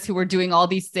around us who were doing all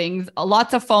these things,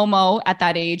 lots of FOMO at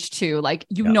that age too. Like,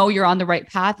 you're on the right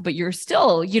path, but you're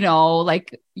still,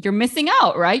 like, you're missing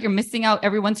out, right? You're missing out.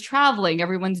 Everyone's traveling.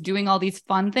 Everyone's doing all these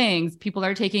fun things. People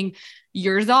are taking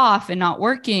years off and not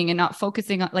working and not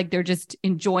focusing on, like, they're just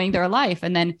enjoying their life.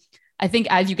 And then I think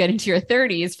as you get into your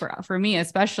 30s, for me,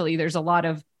 especially, there's a lot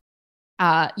of,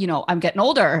 I'm getting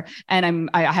older and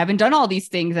I haven't done all these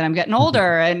things, and I'm getting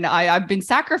older and I've been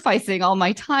sacrificing all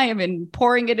my time and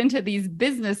pouring it into these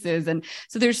businesses. And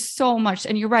so there's so much,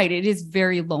 and you're right. It is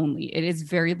very lonely. It is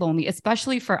very lonely,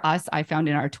 especially for us. I found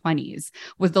in our 20s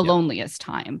was the loneliest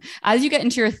time. As you get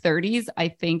into your 30s, I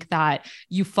think that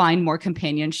you find more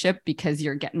companionship because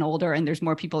you're getting older and there's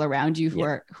more people around you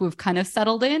who have kind of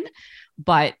settled in.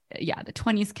 But yeah, the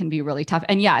 20s can be really tough.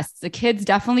 And yes, the kids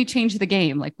definitely change the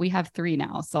game. Like, we have 3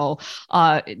 now. So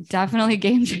definitely a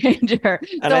game changer.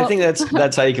 And I think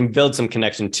that's how you can build some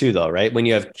connection too, though, right? When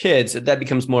you have kids, that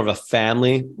becomes more of a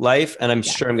family life. And I'm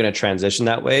sure I'm going to transition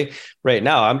that way. Right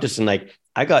now, I'm just in, like,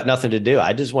 I got nothing to do.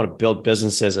 I just want to build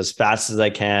businesses as fast as I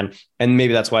can. And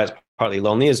maybe that's why it's partly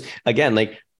lonely, is, again,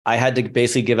 like, I had to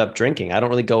basically give up drinking. I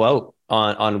don't really go out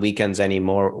on weekends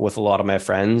anymore with a lot of my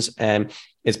friends. And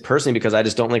it's personally because I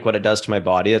just don't like what it does to my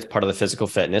body. That's part of the physical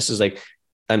fitness, is like,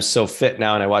 I'm so fit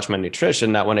now and I watch my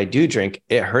nutrition that when I do drink,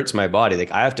 it hurts my body.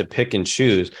 Like, I have to pick and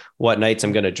choose what nights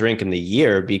I'm going to drink in the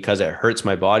year because it hurts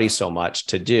my body so much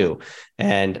to do.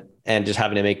 And just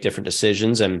having to make different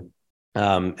decisions. And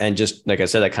just like I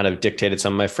said, I kind of dictated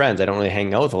some of my friends. I don't really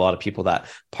hang out with a lot of people that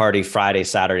party Friday,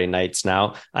 Saturday nights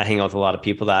now. I hang out with a lot of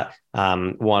people that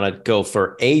want to go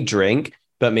for a drink,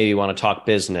 but maybe want to talk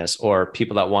business, or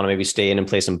people that want to maybe stay in and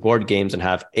play some board games and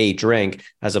have a drink,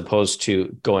 as opposed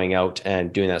to going out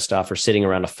and doing that stuff or sitting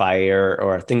around a fire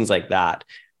or things like that.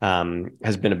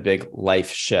 Has been a big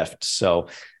life shift. So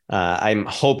I'm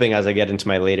hoping as I get into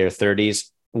my later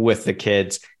 30s with the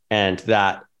kids, and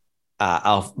that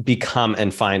I'll become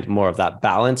and find more of that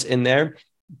balance in there.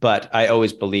 But I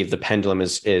always believe the pendulum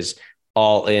is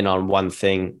all in on one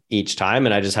thing each time.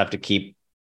 And I just have to keep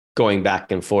going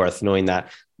back and forth, knowing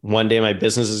that one day my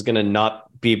business is going to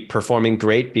not be performing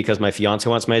great because my fiance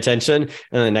wants my attention.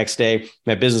 And the next day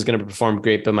my business is going to perform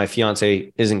great, but my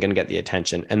fiance isn't going to get the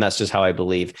attention. And that's just how I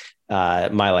believe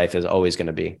my life is always going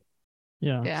to be.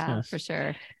 Yeah, yes. For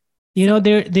sure.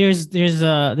 There's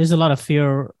a lot of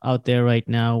fear out there right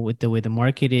now with the way the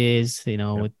market is,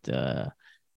 with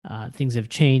things have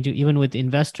changed, even with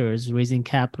investors raising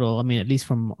capital. I mean, at least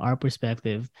from our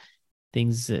perspective,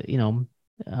 things,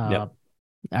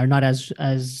 are not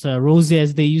as rosy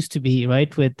as they used to be,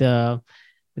 right? With the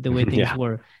way things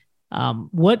were.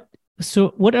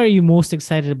 What are you most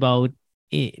excited about,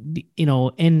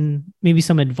 and maybe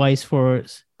some advice for,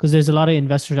 because there's a lot of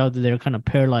investors out there that are kind of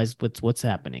paralyzed with what's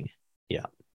happening. Yeah.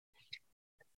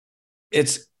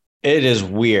 It is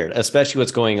weird, especially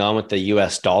what's going on with the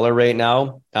US dollar right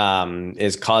now,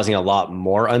 is causing a lot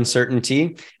more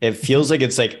uncertainty. It feels like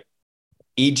it's like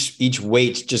each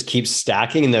weight just keeps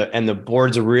stacking, and the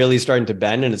board's really starting to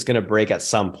bend, and it's going to break at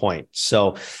some point.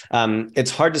 So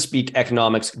it's hard to speak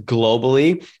economics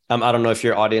globally. I don't know if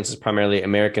your audience is primarily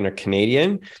American or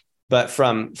Canadian, but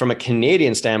from a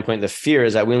Canadian standpoint, the fear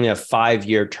is that we only have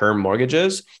 5-year term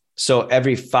mortgages. So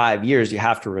every 5 years you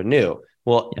have to renew.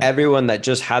 Well, everyone that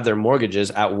just had their mortgages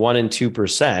at 1% and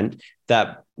 2%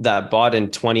 that bought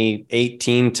in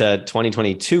 2018 to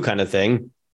 2022 kind of thing,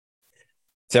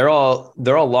 they're all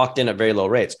locked in at very low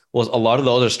rates. Well, a lot of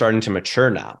those are starting to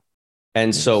mature now.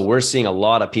 And so we're seeing a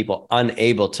lot of people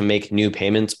unable to make new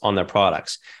payments on their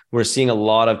products. We're seeing a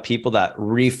lot of people that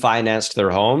refinanced their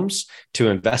homes to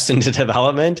invest into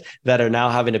development that are now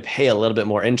having to pay a little bit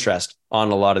more interest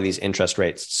on a lot of these interest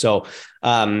rates. So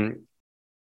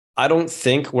I don't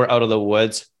think we're out of the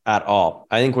woods at all.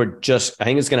 I think it's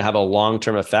going to have a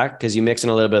long-term effect, because you mix in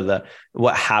a little bit of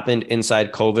what happened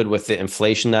inside COVID with the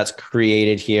inflation that's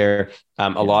created here.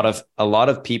 A lot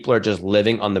of people are just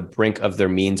living on the brink of their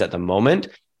means at the moment,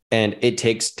 and it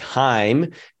takes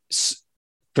time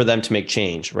for them to make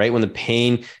change, right? When the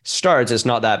pain starts, it's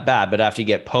not that bad, but after you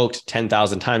get poked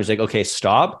 10,000 times, like, okay,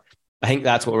 stop. I think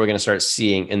that's what we're going to start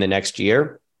seeing in the next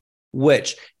year,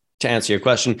 which, to answer your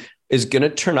question, is going to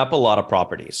turn up a lot of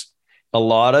properties. A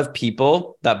lot of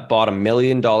people that bought $1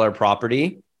 million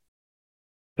property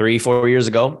 3-4 years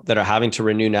ago that are having to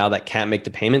renew now, that can't make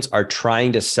the payments, are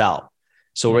trying to sell.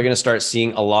 So we're going to start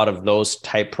seeing a lot of those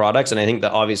type products. And I think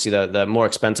that obviously the more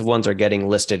expensive ones are getting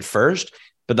listed first,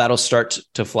 but that'll start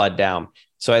to flood down.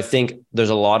 So I think there's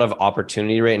a lot of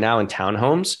opportunity right now in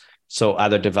townhomes. So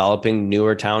either developing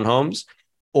newer townhomes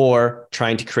or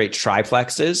trying to create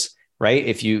triplexes, right?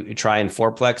 If you try in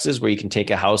fourplexes where you can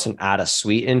take a house and add a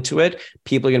suite into it,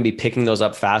 people are going to be picking those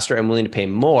up faster and willing to pay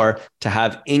more to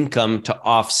have income to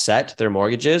offset their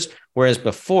mortgages. Whereas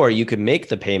before, you could make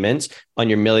the payments on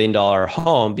your $1 million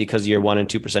home because of your 1% and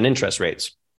 2% interest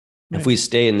rates. Right. If we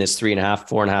stay in this 3.5%,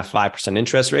 4.5%, 5%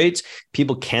 interest rates,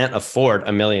 people can't afford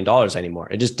 $1 million anymore.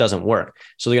 It just doesn't work.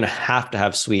 So they're going to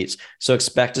have suites. So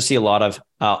expect to see a lot of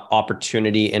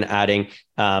opportunity in adding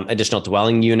additional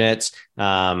dwelling units,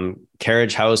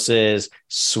 carriage houses,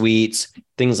 suites,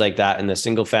 things like that in the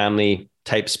single family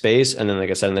type space. And then, like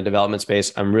I said, in the development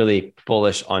space, I'm really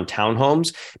bullish on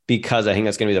townhomes, because I think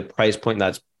that's going to be the price point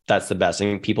that's the best. I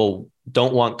think people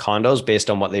don't want condos based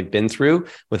on what they've been through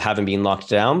with having been locked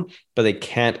down, but they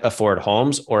can't afford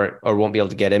homes or won't be able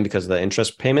to get in because of the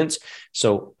interest payments.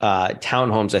 So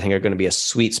townhomes, I think, are going to be a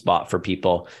sweet spot for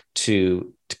people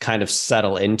to kind of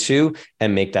settle into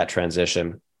and make that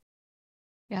transition.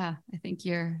 Yeah, I think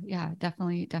you're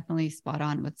definitely spot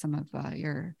on with some of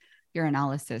your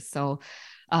analysis. So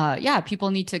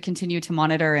people need to continue to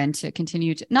monitor and to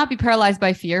continue to not be paralyzed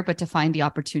by fear, but to find the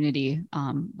opportunity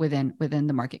within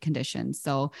the market conditions.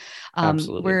 So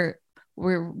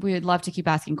we'd love to keep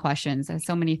asking questions. There's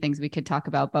so many things we could talk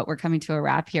about, but we're coming to a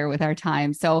wrap here with our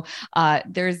time. So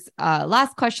there's a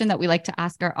last question that we like to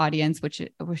ask our audience, which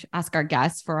ask our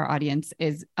guests for our audience,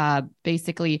 is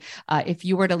basically if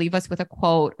you were to leave us with a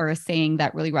quote or a saying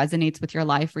that really resonates with your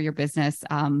life or your business,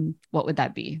 what would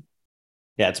that be?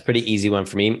 Yeah, it's a pretty easy one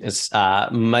for me. It's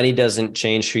money doesn't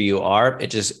change who you are.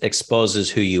 It just exposes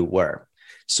who you were.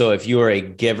 So if you were a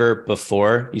giver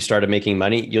before you started making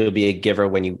money, you'll be a giver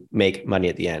when you make money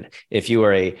at the end. If you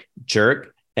were a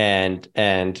jerk and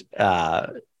not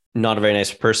a very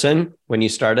nice person when you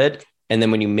started, and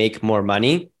then when you make more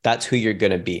money, that's who you're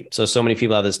going to be. So many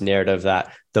people have this narrative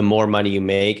that the more money you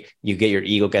make, your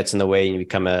ego gets in the way and you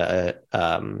become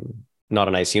not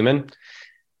a nice human.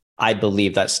 I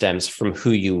believe that stems from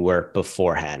who you were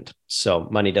beforehand. So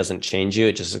money doesn't change you.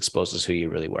 It just exposes who you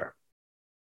really were.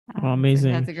 Oh,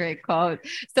 amazing. That's a great quote.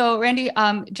 So Randy,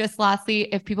 just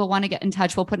lastly, if people want to get in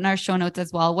touch, we'll put in our show notes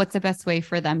as well. What's the best way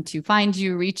for them to find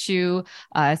you, reach you,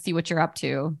 see what you're up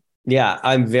to? Yeah,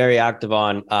 I'm very active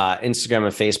on Instagram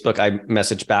and Facebook. I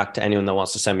message back to anyone that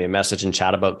wants to send me a message and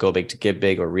chat about Go Big to Give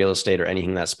Big or real estate or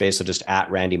anything in that space. So just at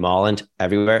Randy Molland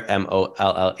everywhere,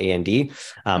 Molland,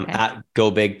 at Go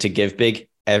Big to Give Big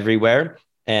everywhere,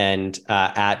 and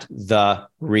at the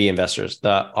Reinvestors,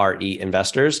 the RE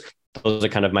Investors. Those are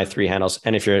kind of my 3 handles.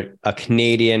 And if you're a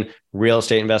Canadian real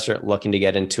estate investor looking to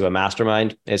get into a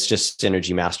mastermind, it's just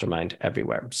Synergy Mastermind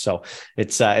everywhere. So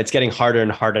it's getting harder and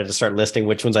harder to start listing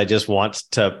which ones I just want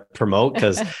to promote,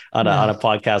 because on a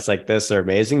podcast like this, they're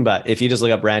amazing. But if you just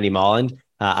look up Randy Molland,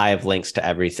 I have links to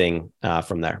everything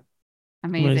from there.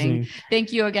 Amazing.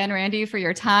 Thank you again, Randy, for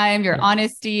your time, your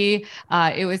honesty.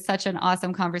 It was such an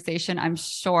awesome conversation. I'm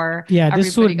sure. Yeah,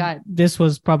 this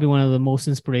was probably one of the most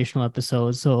inspirational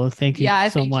episodes. So thank you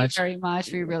so much. You very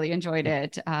much. We really enjoyed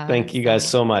it. Thank you guys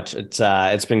so much.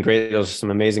 It's been great. Those are some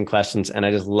amazing questions. And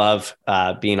I just love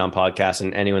being on podcasts,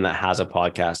 and anyone that has a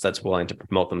podcast that's willing to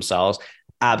promote themselves.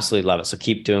 Absolutely love it. So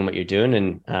keep doing what you're doing,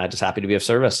 and just happy to be of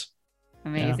service.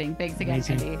 Amazing. Yeah. Thanks again,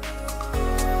 Randy.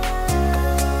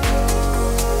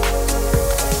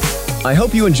 I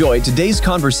hope you enjoyed today's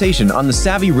conversation on the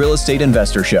Savvy Real Estate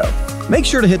Investor Show. Make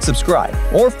sure to hit subscribe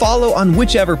or follow on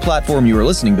whichever platform you are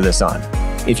listening to this on.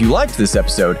 If you liked this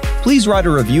episode, please write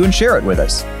a review and share it with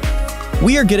us.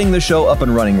 We are getting the show up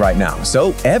and running right now,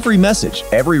 so every message,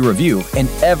 every review, and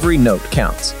every note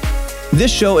counts. This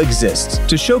show exists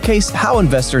to showcase how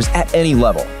investors at any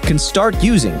level can start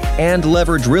using and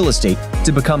leverage real estate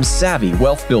to become savvy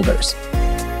wealth builders.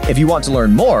 If you want to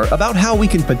learn more about how we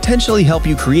can potentially help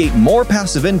you create more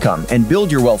passive income and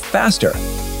build your wealth faster,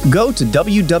 go to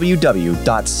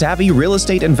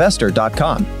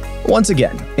www.savvyrealestateinvestor.com. Once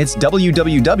again, it's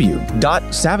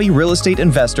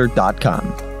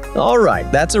www.savvyrealestateinvestor.com. All right,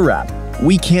 that's a wrap.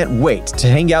 We can't wait to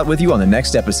hang out with you on the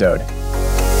next episode.